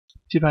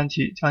这盘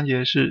棋讲解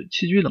的是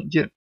棋局冷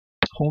键，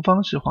红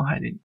方是黄海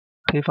林，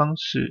黑方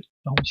是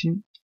姚红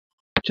新。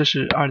这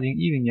是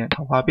2010年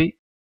桃花杯，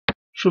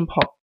顺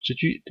炮直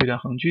车对战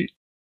横车，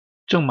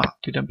正马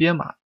对战边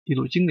马，一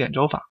路经典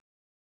招法。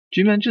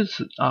局面至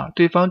此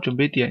对方准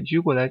备点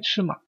车过来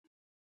吃马，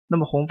那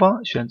么红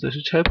方选择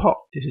是拆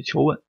炮，也是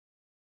求稳。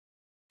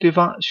对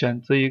方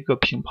选择一个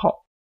平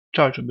炮，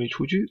这儿准备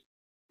出车，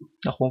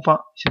那红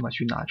方先把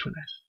车拿出来，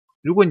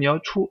如果你要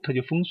出，他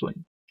就封锁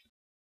你。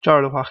这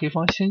儿的话，黑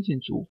方先进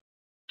卒，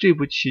这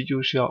步棋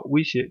就是要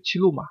威胁七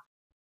路马，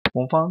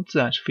红方自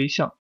然是飞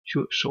象去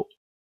守。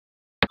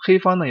黑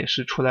方呢也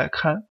是出来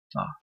看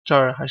这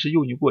儿还是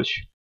诱你过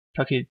去，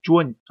他可以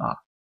捉你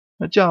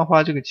那这样的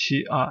话，这个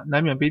棋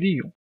难免被利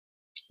用。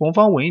红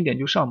方稳一点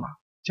就上马，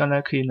将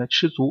来可以呢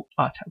吃卒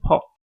踩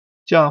炮，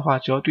这样的话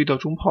只要对到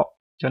中炮，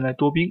将来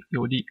多兵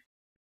有利。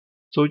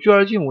走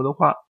车2进5的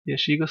话也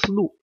是一个思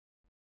路，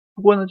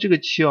不过呢这个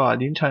棋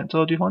临产遭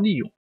到对方利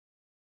用。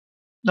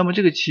那么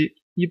这个棋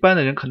一般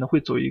的人可能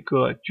会走一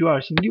个车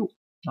2进6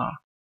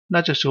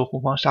那这时候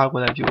红方杀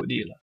过来就有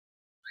利了。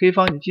黑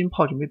方你进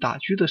炮准备打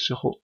车的时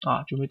候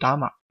准备打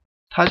马，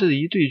他这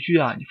里一对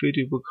车你非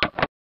对不可，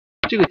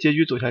这个结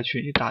局走下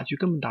去你打车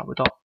根本打不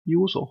到，一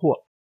无所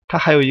获。他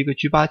还有一个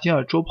车8进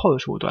2捉炮的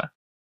手段，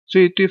所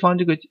以对方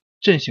这个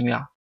阵型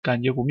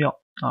感觉不妙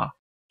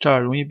这儿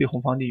容易被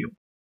红方利用。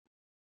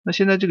那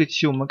现在这个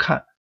棋我们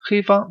看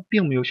黑方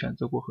并没有选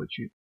择过和车，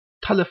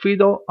他的飞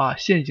刀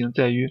陷阱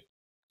在于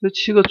这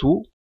7个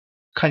卒，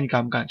看你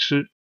敢不敢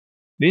吃。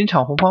临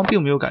场红方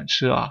并没有敢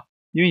吃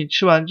因为你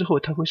吃完之后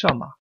他会上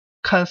马，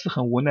看似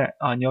很无奈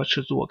你要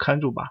吃卒我看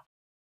住吧。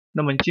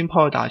那么你进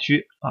炮打车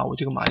我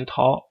这个马就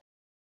逃，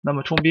那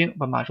么冲兵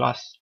把马抓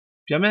死。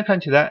表面看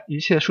起来一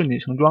切顺理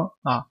成章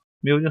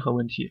没有任何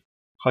问题，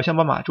好像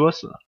把马捉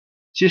死了。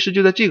其实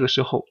就在这个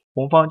时候，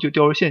红方就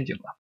掉入陷阱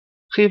了。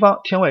黑方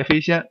天外飞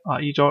仙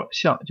一招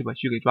象就把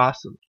车给抓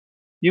死了。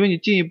因为你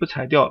进一步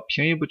踩掉，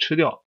平一步吃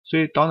掉，所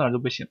以倒哪都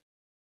不行。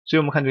所以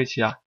我们看这个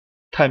棋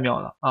太妙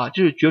了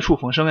这是绝处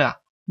逢生呀！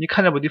你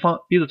看着把对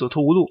方逼得走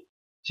投无路，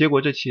结果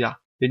这棋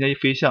人家一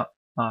飞象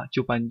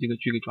就把你这个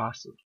车给抓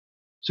死了。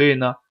所以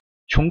呢，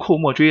穷寇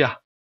莫追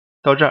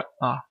到这儿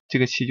这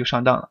个棋就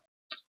上当了。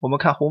我们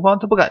看红方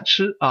他不敢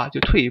吃就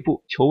退一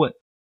步求稳，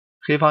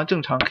黑方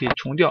正常可以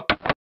重掉，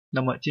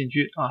那么进车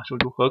守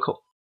住河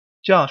口，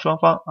这样双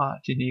方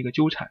进行一个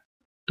纠缠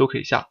都可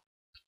以下。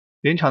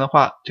临场的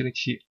话，这个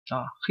棋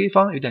黑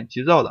方有点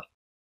急躁了，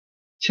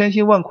千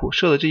辛万苦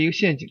设的这一个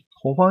陷阱，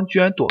红方居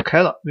然躲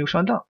开了，没有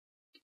上当。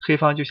黑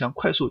方就想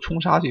快速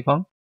冲杀对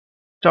方，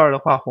这儿的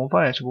话红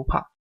方也是不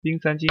怕，兵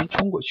3进1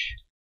冲过去，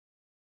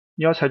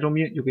你要踩中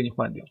兵就给你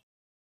换掉。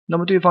那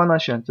么对方呢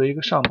选择一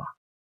个上马，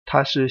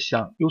他是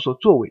想有所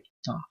作为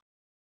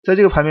在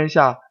这个盘面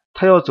下，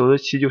他要走的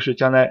棋就是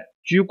将来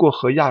车过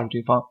河压住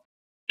对方，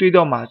对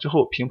掉马之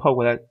后平炮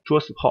过来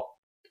捉死炮，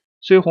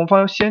所以红方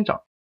要先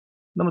掌。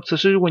那么此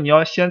时如果你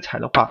要先踩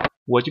的话，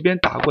我这边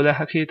打过来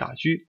还可以打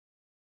车，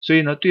所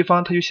以呢对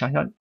方他就想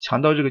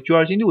抢到这个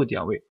车2进6的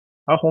点位，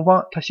而红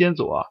方他先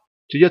走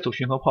直接走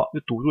巡河炮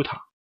就堵住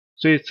他，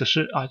所以此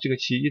时这个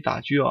棋一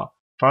打车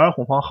反而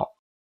红方好。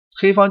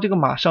黑方这个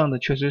马上的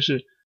确实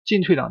是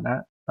进退两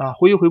难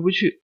回又回不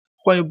去，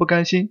换又不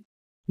甘心，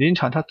临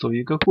场他走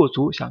一个过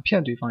卒想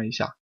骗对方一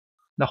下，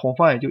那红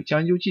方也就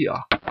将就计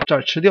这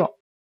儿吃掉。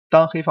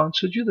当黑方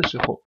吃车的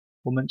时候，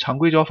我们常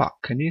规招法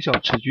肯定是要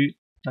吃车，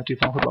那对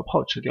方会把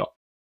炮吃掉。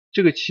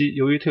这个棋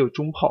由于它有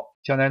中炮，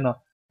将来呢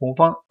红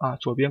方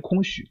左边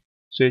空虚，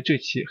所以这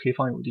棋黑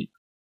方有利。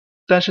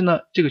但是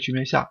呢这个局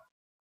面下，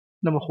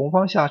那么红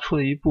方下出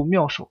了一步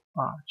妙手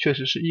确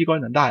实是艺高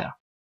人胆大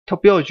他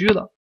不要车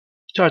了，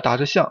这儿打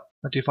着象，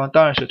那对方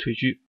当然是退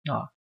车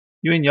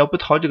因为你要不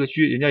逃这个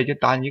车，人家已经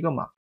打你一个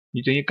马，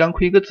你等于干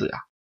亏一个子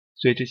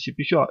所以这棋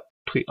必须要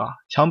退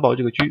强保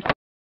这个车。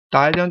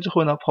打一将之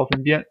后呢，炮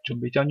分边准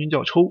备将军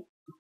叫抽，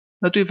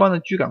那对方的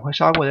车赶快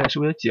杀过来是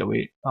为了解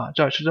围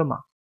这儿吃着马，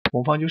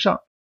红方就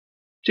上，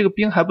这个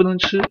兵还不能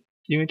吃，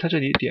因为他这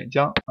里点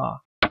将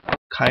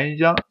砍一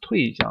将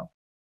退一将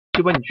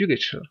就把你车给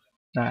吃了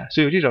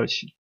所以有这招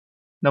棋。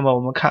那么我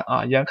们看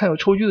眼看有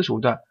抽车的手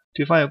段，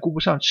对方也顾不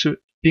上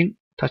吃兵，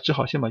他只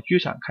好先把车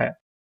闪开。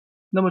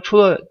那么除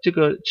了这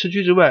个吃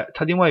车之外，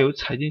他另外有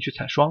踩进去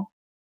踩双，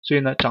所以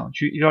呢长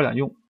车一招两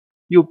用，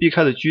又避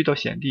开了车到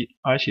险地，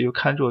而且又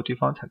看住了对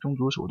方踩中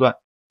卒的手段。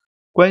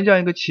关于这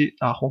样一个棋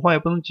红方也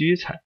不能急于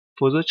踩，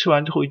否则吃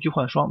完之后一车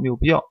换双没有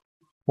必要。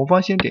红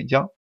方先点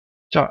将，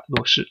这儿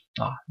落士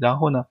然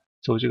后呢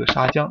走这个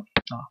杀将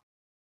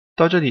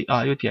到这里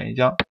又点一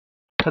将，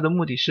他的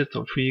目的是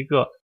走出一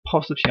个炮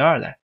4平2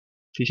来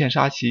体现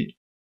杀棋。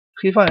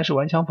黑方也是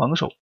顽强防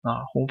守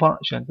红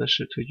方选择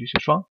是退车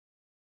吃双。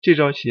这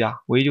招棋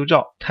我一就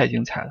照，太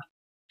精彩了，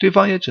对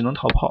方也只能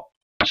逃炮，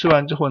吃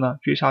完之后呢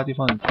追杀对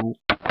方的卒，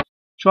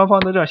双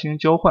方在这儿进行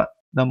交换，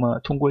那么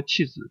通过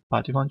弃子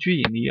把对方车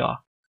引离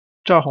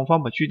这儿红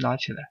方把车拿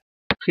起来，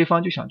黑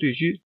方就想对车，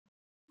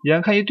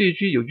眼看一对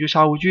车有车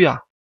杀无车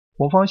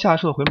红方下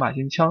出了回马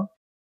进枪，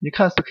你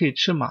看似可以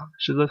吃马，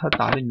实则他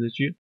打着你的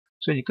车，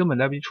所以你根本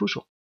来不及出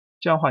手，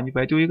这样的话你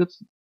白丢一个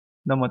子。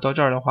那么到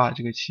这儿的话，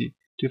这个棋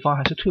对方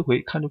还是退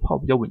回，看住炮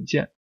比较稳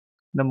健，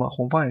那么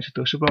红方也是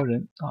得势不饶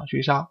人啊，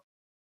追杀，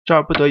这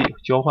儿不得已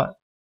交换。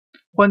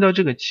换掉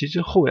这个棋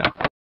之后呀，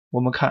我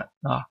们看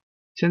啊，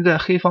现在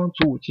黑方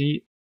卒5进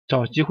1，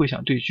找机会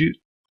想对车，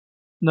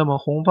那么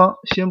红方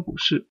先补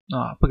士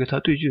啊，不给他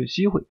对车的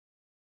机会，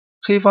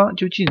黑方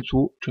就进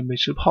卒准备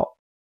吃炮，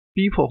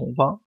逼迫红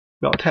方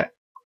表态。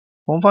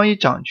红方一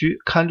长车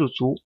看住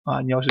卒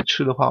啊，你要是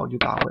吃的话我就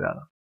打回来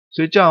了，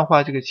所以这样的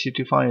话这个棋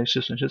对方也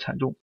是损失惨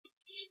重。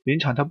临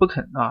场他不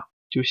肯啊，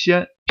就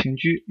先平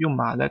车用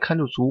马来看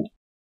住卒，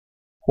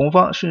红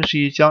方顺势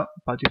一将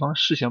把对方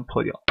士先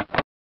破掉。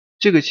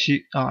这个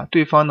棋啊，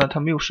对方呢他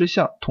没有失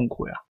象，痛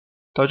苦呀。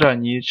到这儿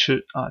你一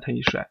吃啊，他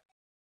一甩，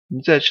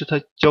你再吃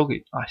他交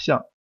给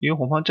象，因为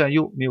红方占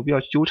优，没有必要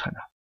去纠缠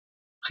他。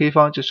黑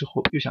方这时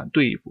候又想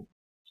对一步，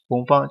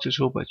红方这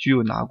时候把车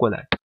又拿过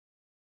来。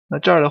那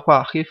这儿的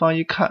话，黑方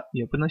一看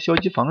也不能消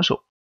极防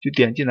守，就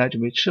点进来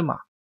准备吃马，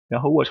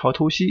然后卧槽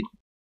偷袭，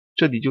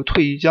这里就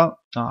退一将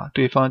啊，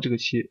对方这个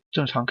棋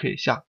正常可以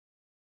下。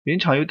临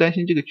场又担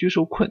心这个车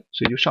受困，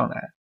所以就上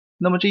来。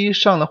那么这一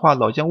上的话，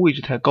老将位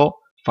置太高，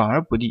反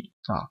而不利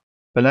啊。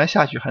本来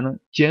下去还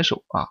能坚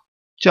守啊，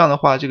这样的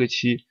话这个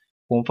棋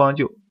红方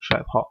就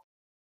甩炮，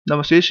那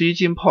么随时一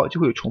进炮就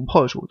会有重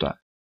炮的手段，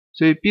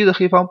所以逼得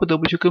黑方不得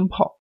不去跟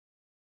炮。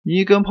你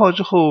一跟炮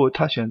之后，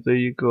他选择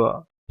一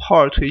个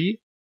炮2退1，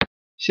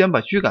先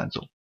把车赶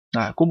走，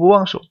攻不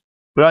忘守，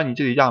不让你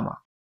这里压马，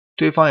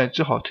对方也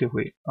只好退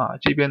回啊，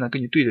这边呢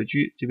跟你对着车，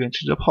这边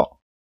吃着炮。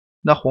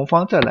那红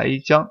方再来一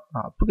将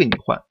啊，不给你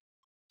换，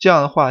这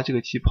样的话这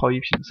个棋炮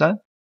1平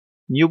3，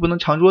你又不能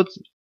长桌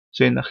子，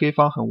所以呢黑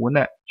方很无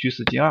奈，车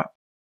4进2，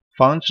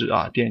防止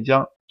点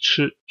将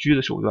吃车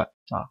的手段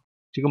啊，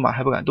这个马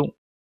还不敢动。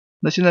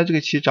那现在这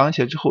个棋长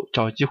起来之后，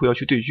找机会要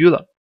去对车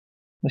了。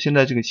那现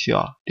在这个棋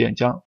点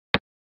将，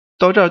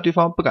到这儿对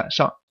方不敢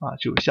上啊，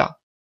只有下。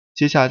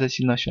接下来这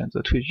棋呢选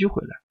择退车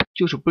回来，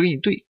就是不给你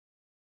对。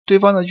对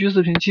方的车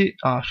4平7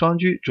啊，双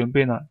车准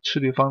备呢吃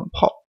对方的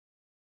炮，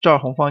这儿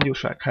红方就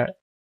甩开，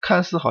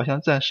看似好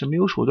像暂时没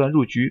有手段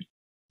入局，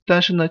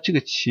但是呢这个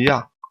棋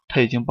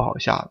他已经不好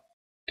下了。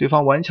对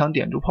方顽强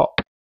点住炮，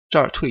这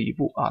儿退一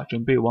步啊，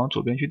准备往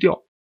左边去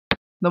调。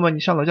那么你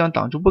上老将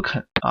挡住不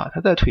肯啊，他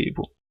再退一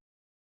步，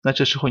那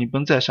这时候你不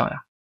能再上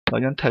呀，老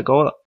将太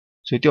高了，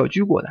所以调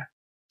车过来。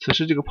此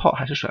时这个炮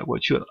还是甩过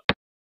去了，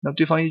那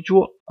对方一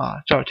捉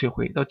啊，这儿退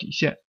回到底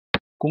线，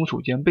攻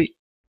守兼备。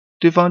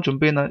对方准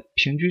备呢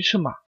平车吃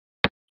马，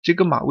这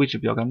个马位置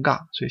比较尴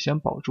尬，所以先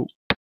保住。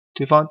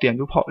对方点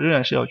住炮，仍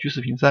然是要车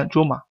4平3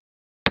捉马，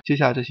接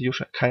下来这棋就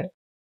甩开。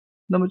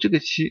那么这个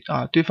棋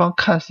对方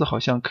看似好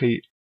像可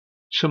以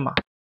吃马，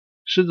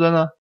实则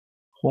呢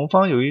红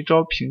方有一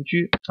招平车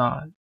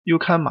又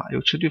看马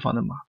又吃对方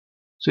的马，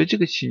所以这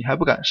个棋你还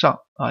不敢上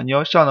你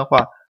要上的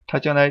话，他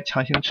将来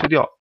强行吃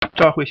掉，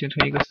这儿会形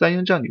成一个3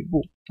英战吕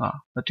布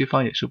那对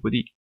方也是不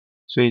利，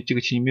所以这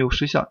个棋没有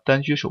失象，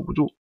单车守不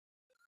住。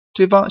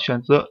对方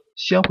选择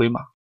先回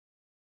马，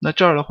那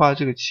这儿的话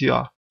这个棋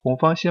红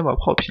方先把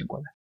炮平过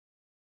来，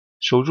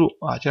守住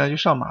接下来就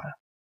上马了。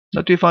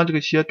那对方这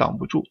个棋也挡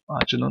不住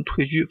只能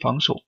退车防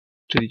守，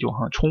这里就往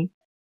上冲。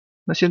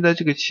那现在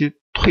这个棋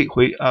退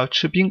回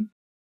吃兵，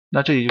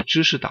那这里就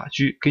知识打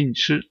车给你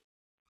吃。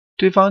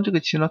对方这个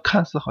棋呢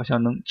看似好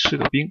像能吃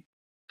个兵，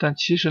但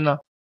其实呢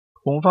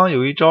红方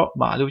有一招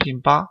马6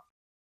进8，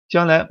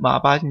将来马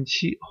8进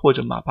7或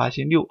者马8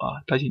进6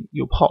打进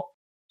有炮，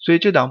所以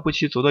这两步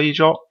棋走到一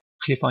招，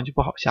黑方就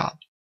不好下了。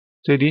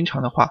所以临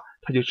场的话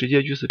他就直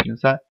接车4平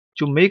3，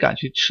就没敢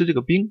去吃这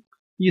个兵，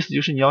意思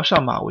就是你要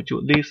上马我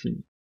就勒死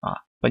你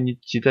把你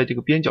挤在这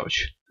个边角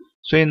去。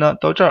所以呢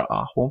到这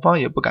儿红方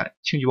也不敢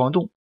轻举妄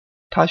动，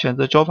他选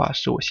择招法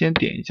是我先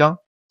点一将，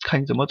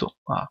看你怎么走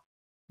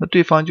那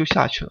对方就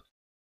下去了。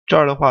这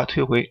儿的话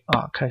退回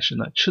开始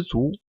呢吃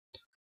卒，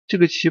这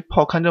个棋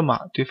炮看着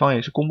马，对方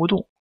也是攻不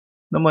动。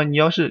那么你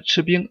要是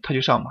吃兵他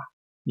就上马，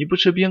你不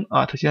吃兵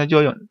他现在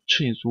就要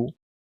吃你卒。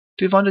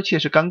对方这棋也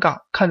是尴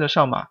尬，看着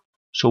上马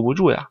守不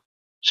住呀，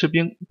吃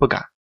兵不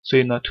敢，所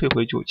以呢退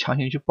回就强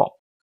行去保。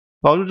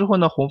保住之后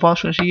呢，红方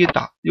顺势一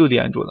打又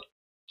连住了，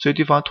所以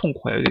对方痛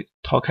苦也得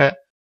逃开。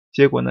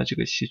结果呢这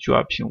个棋局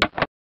2平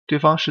5，对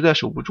方实在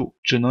守不住，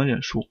只能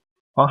认输。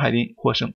黄海林获胜。